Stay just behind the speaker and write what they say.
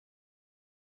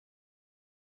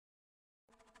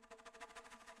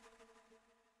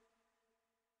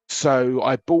So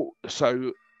I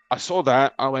saw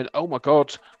that. I went, oh my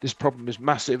God, this problem is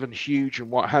massive and huge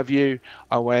and what have you.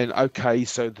 I went, okay,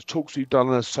 so the talks we've done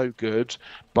are so good,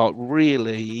 but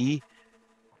really,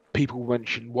 people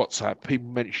mention WhatsApp, people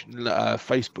mention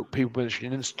Facebook, people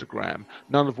mention Instagram,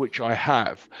 none of which I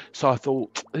have. So I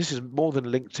thought, this is more than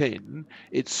LinkedIn,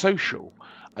 it's social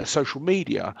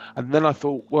media. And then I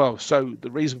thought, well, so the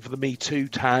reason for the Me Too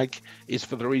tag is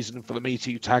for the reason for the Me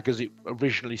Too tag as it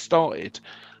originally started.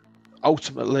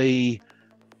 Ultimately,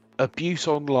 abuse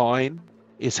online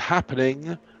is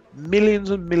happening millions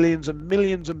and millions and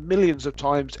millions and millions of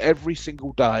times every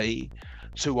single day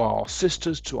to our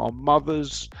sisters, to our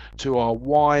mothers, to our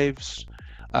wives,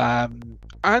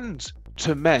 and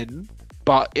to men,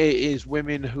 but it is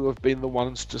women who have been the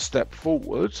ones to step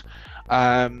forward.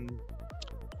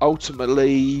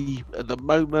 Ultimately, at the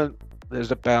moment,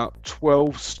 there's about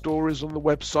 12 stories on the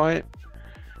website.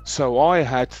 So I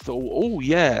had thought, oh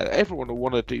yeah, everyone will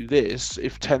want to do this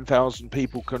if 10,000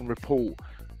 people can report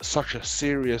such a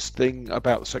serious thing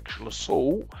about sexual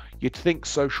assault. You'd think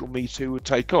SocialMeToo would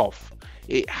take off.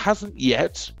 It hasn't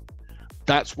yet.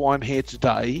 That's why I'm here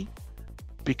today,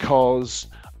 because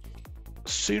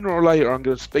sooner or later I'm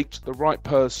going to speak to the right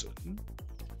person,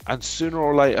 and sooner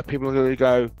or later people are going to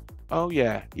go, oh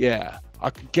yeah,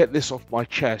 I can get this off my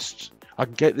chest. I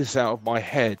can get this out of my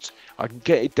head. I can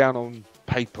get it down on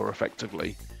paper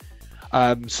effectively.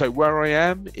 So where I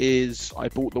am is I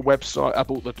bought the website, I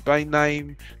bought the domain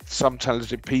name. Some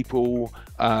talented people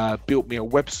built me a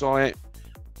website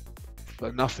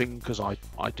for nothing, because I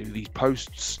do these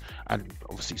posts and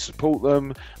obviously support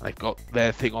them. They've got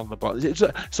their thing on the button.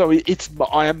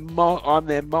 I'm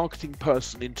their marketing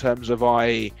person in terms of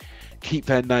I keep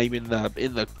their name in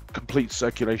the complete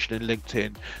circulation in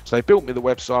LinkedIn. So they built me the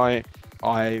website.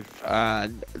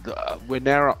 We're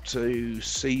now up to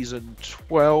season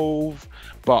 12,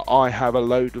 but I have a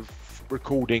load of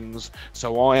recordings,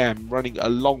 so I am running a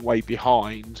long way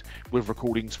behind with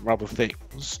recordings from other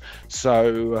things.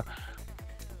 So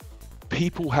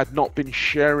people had not been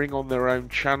sharing on their own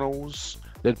channels.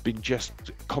 They'd been just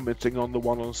commenting on the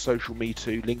one on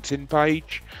SocialMeToo LinkedIn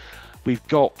page. We've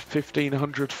got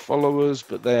 1,500 followers,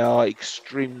 but they are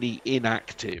extremely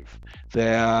inactive.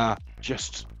 They're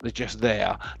just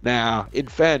there. Now, in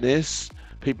fairness,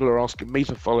 people are asking me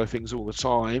to follow things all the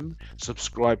time,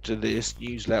 subscribe to this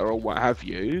newsletter or what have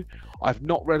you. I've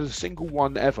not read a single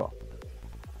one ever.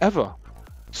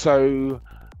 So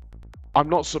I'm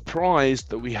not surprised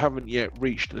that we haven't yet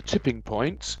reached the tipping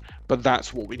point, but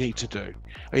that's what we need to do.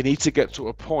 We need to get to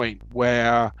a point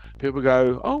where people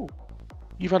go, oh,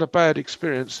 you've had a bad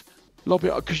experience, lobby,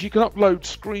 because you can upload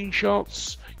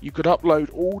screenshots, you could upload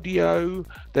audio.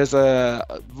 There's a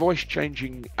voice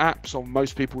changing apps on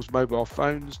most people's mobile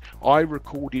phones. I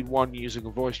recorded one using a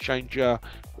voice changer,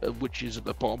 which is at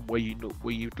the bottom where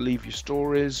you leave your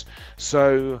stories.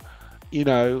 So,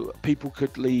 people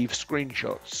could leave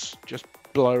screenshots, just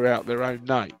blur out their own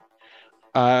name.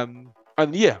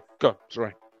 And yeah, go,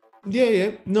 sorry.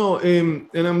 Yeah. No, and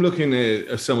I'm looking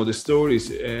at some of the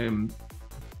stories.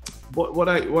 What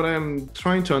I'm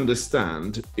trying to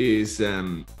understand is,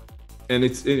 and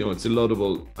it's it's a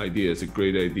laudable idea, it's a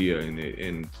great idea, and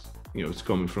it's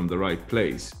coming from the right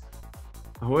place.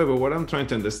 However, what I'm trying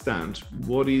to understand,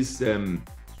 what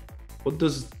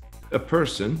does a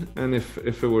person, and if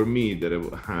it were me that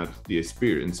had the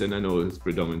experience, and I know it's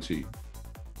predominantly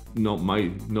not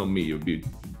me, it would be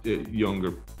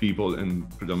younger people and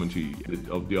predominantly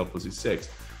of the opposite sex.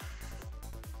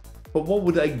 But what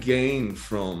would I gain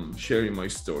from sharing my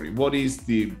story? What is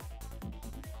that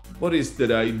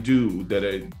I do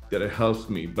that helps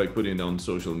me by putting it on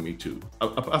SocialMeToo?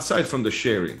 Aside from the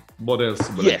sharing, what else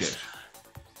would I get?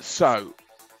 So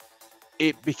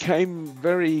it became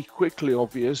very quickly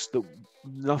obvious that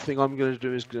nothing I'm going to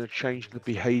do is going to change the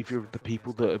behavior of the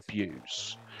people that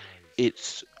abuse.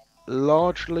 It's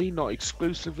largely, not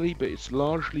exclusively, but it's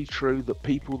largely true that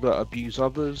people that abuse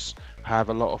others have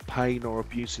a lot of pain or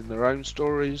abuse in their own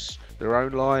stories, their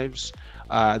own lives.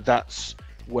 That's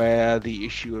where the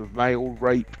issue of male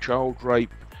rape, child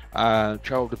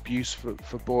abuse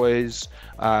for boys,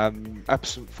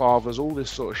 absent fathers, all this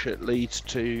sort of shit leads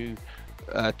to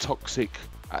toxic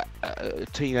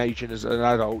teenagers and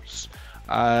adults.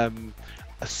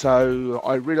 So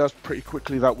I realized pretty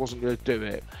quickly that wasn't going to do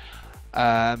it.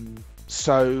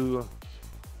 So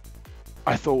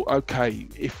I thought, okay,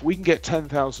 if we can get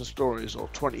 10,000 stories or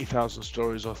 20,000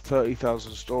 stories or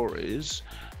 30,000 stories,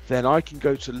 then I can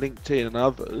go to LinkedIn and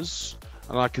others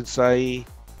and I can say,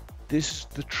 this is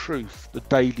the truth, the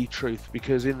daily truth,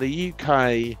 because in the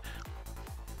UK,